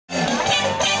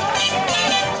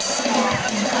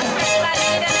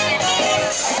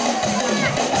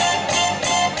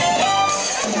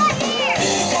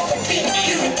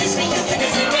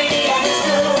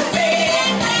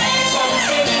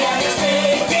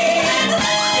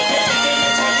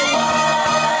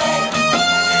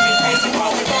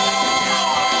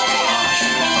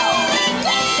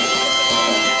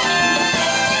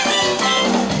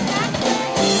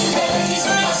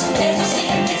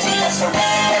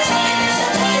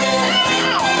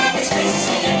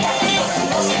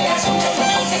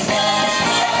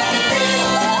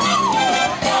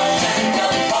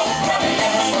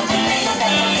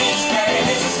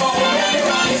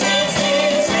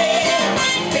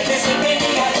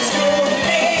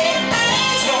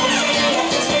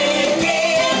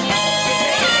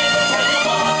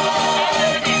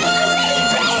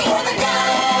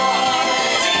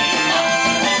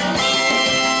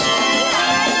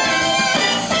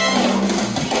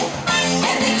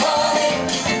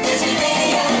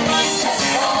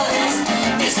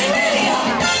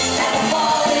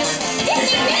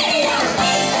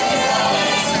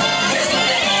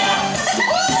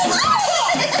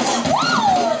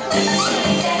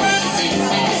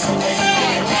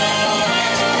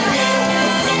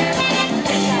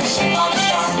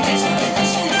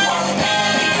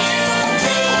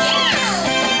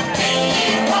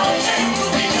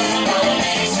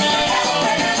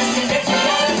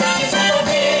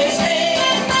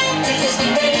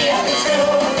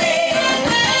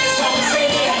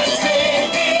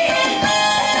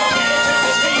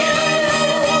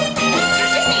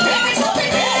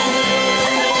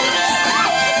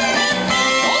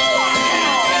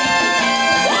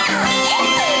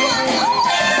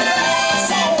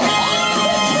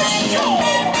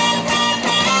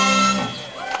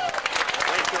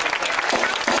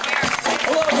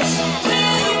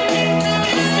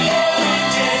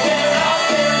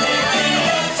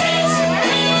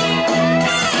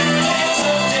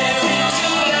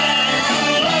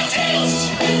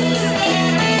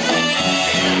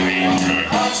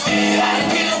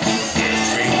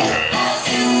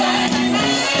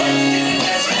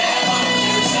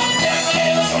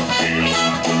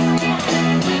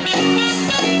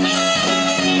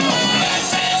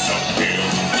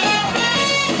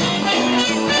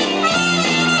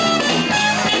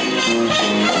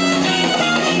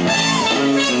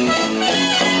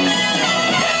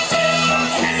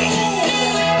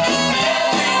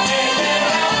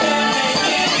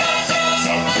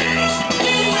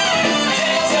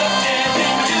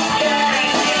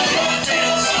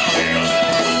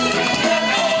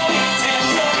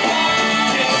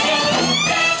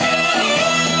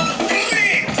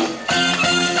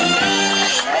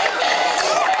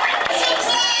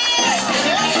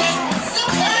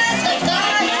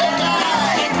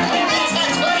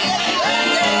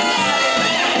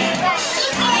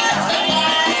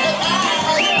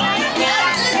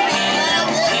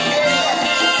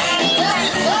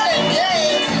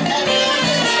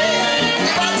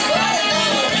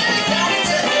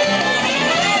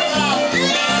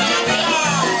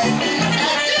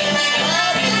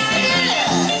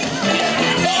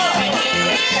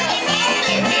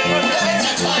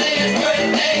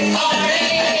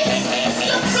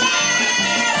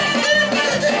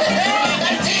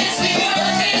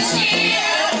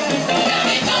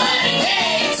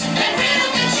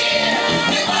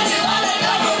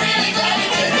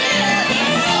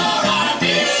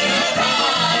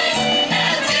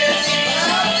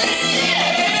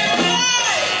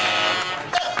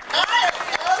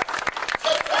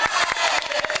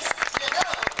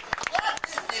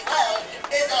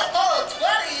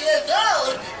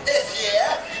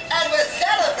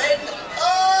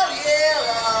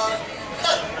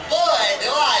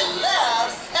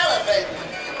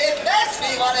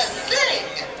to sing.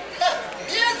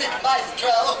 Music,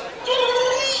 maestro.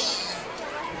 Please.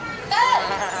 Hey,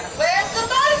 where's the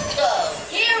maestro?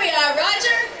 Here we are,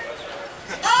 Roger.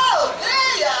 Oh,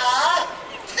 there you are.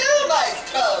 Two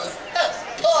maestros.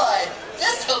 Boy,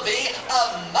 this will be a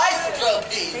maestro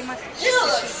piece. You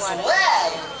look swell.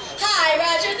 Hi,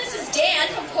 Roger. This is Dan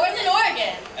from Portland,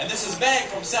 Oregon. And this is Meg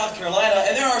from South Carolina,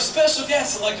 and there are special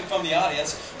guests selected from the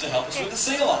audience to help us with the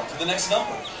sing-along for the next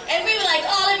number. And we would like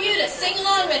all of you to sing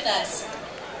along with us.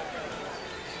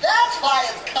 That's why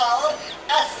it's called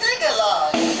a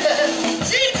sing-along.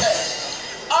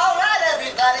 Jeepers! All right,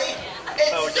 everybody.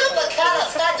 It's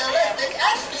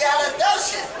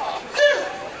supercalifragilisticexpialidocious.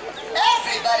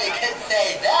 Everybody can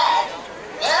say that.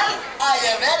 Well, are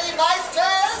you ready,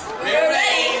 maestros? We're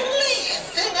ready. Please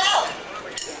sing out.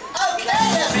 Okay,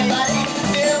 everybody,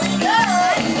 here we go.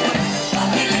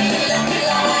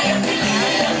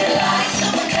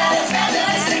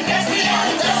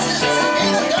 Supercalifragilisticexpialidocious.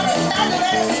 Even though it's not the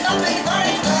way it's something for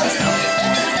explosion.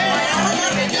 If you say it out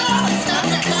of your jaw, it's not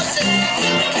the question.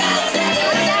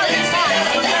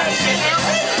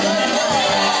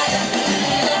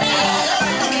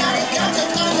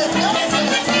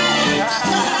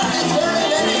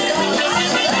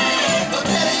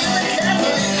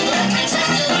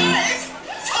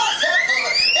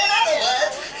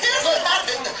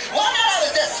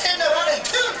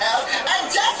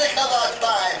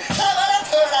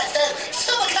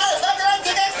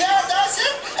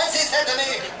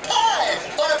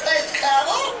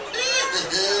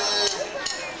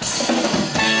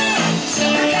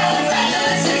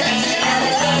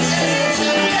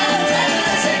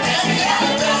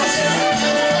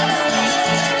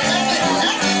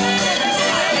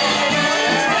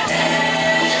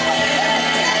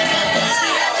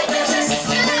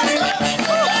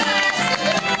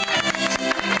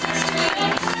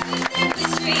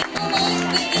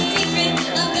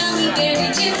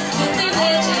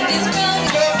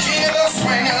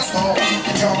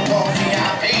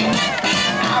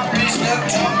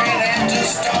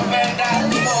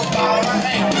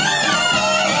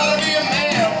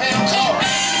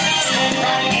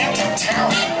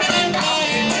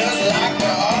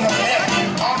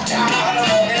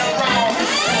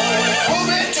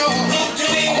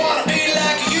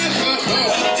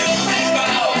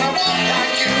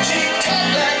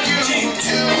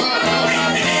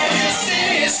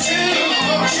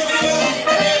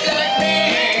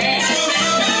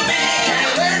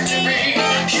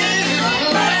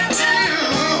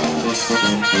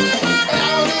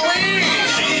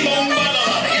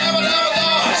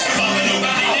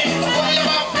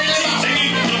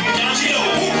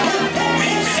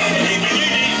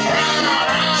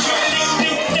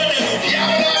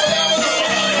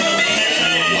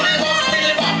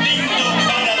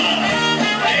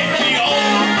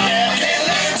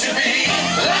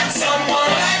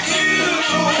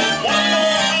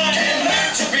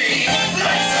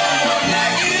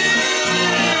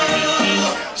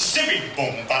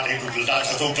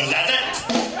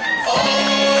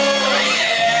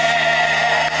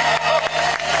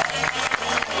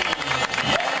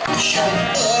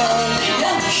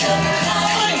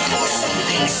 Time for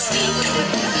something sweet.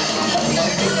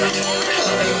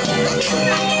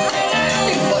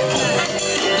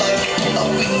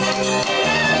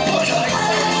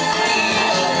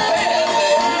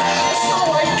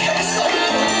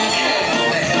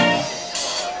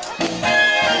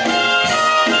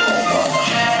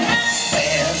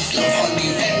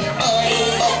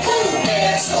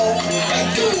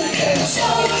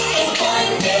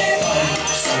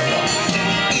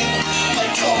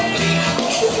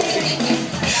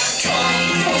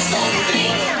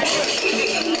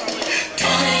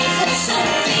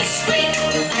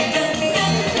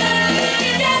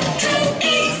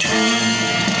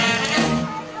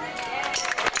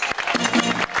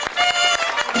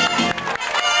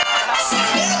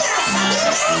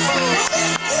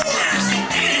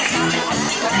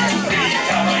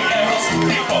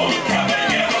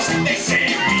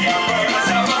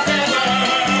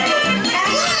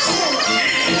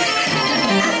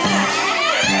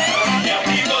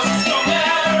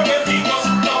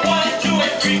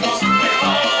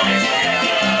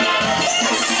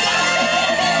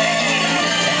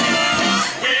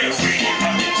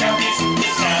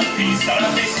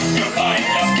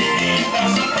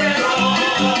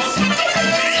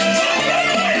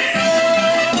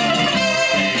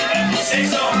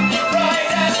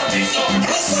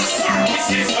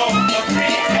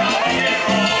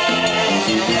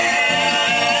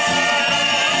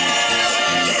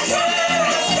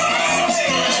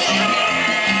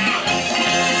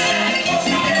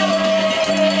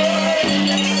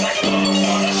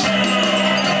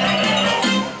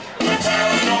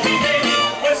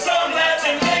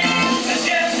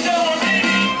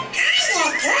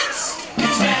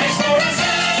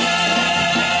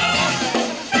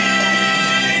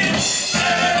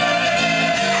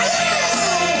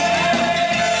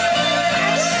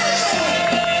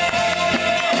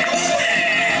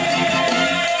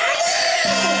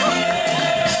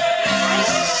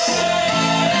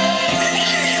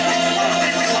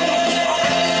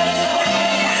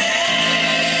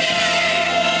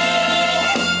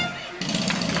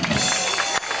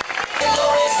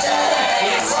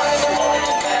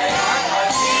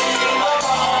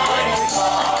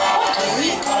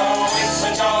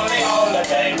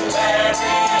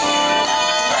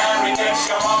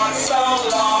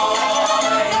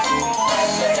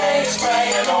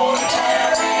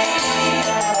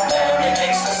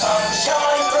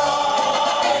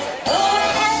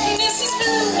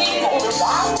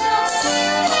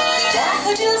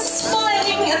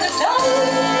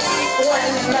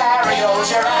 hold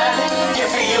your hand, you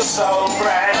feel so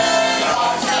grand. Your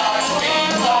heart starts to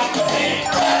beat like a big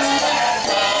brass band.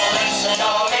 It's a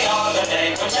jolly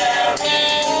holiday for Mary.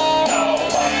 No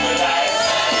wonder that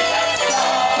it's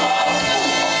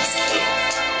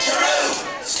True!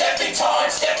 Stepping time,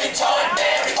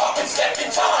 Mary Poppins, stepping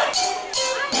time.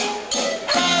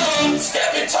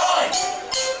 Stepping time.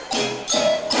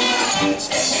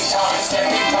 Stepping time,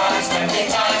 stepping time, stepping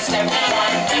time, stepping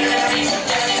time. There's a reason,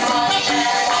 stepping time.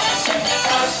 Mary Poppins, stepping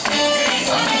time.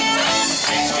 Stepping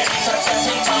time,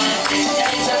 stepping time.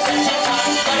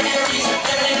 There's a reason,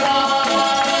 stepping time.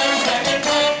 Stepping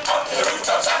time. Up to the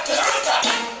rooftops, up to the rooftop.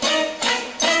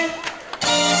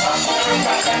 Up to the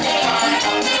rooftops, stepping time. Up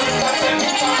to the rooftops,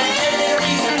 stepping time. There's a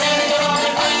reason, stepping time.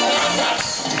 Up to the rooftops.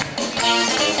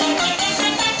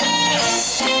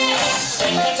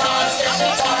 Stepping time,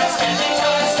 stepping time, stepping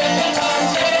time, stepping time.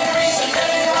 There's a reason,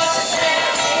 stepping time. Stepping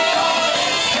time.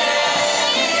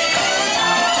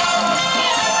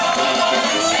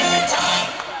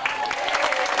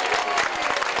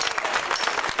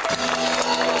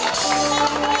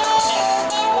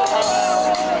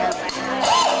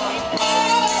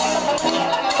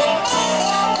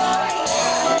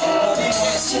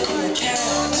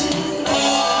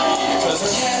 Because a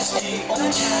cat's the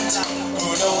only cat who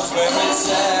knows where it's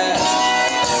at.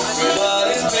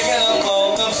 Everybody's picking up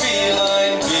on the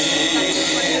feline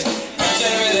beat, cause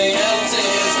everything else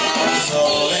is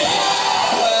obsolete.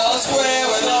 Well, square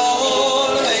with all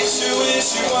horn makes you wish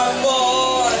you weren't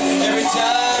born every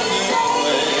time you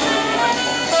play.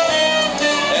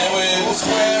 And with the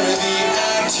square in the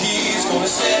act, he's gonna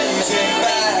send him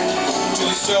back to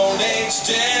the Stone Age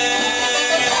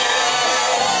day.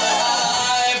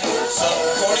 Some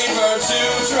corny birds who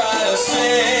try to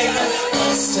sing,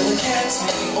 but still a cat's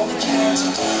the only cat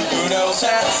who knows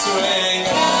how to swing.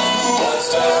 Who wants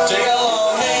to dig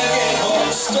along and get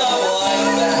more stuff like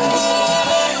that?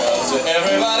 Well, so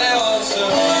everybody wants to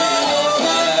be a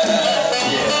cat.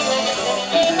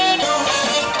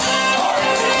 Hard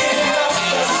to get up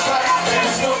the slack.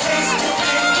 There's no place too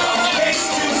big, no place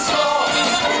too small.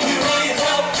 If you need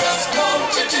help, just call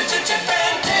Chip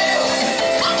and Dale.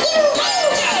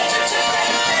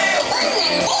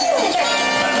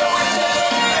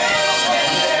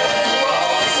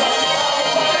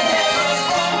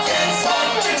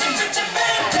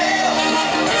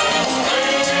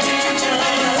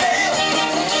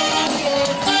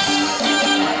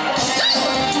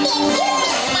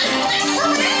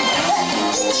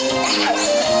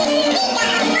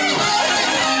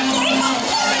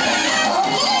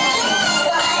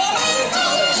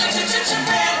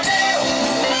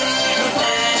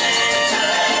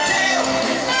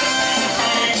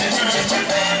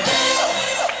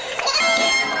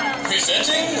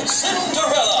 Presenting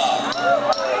Cinderella.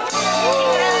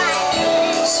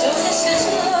 So this is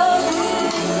love.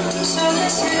 So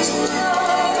this is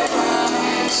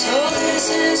love. So this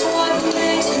is what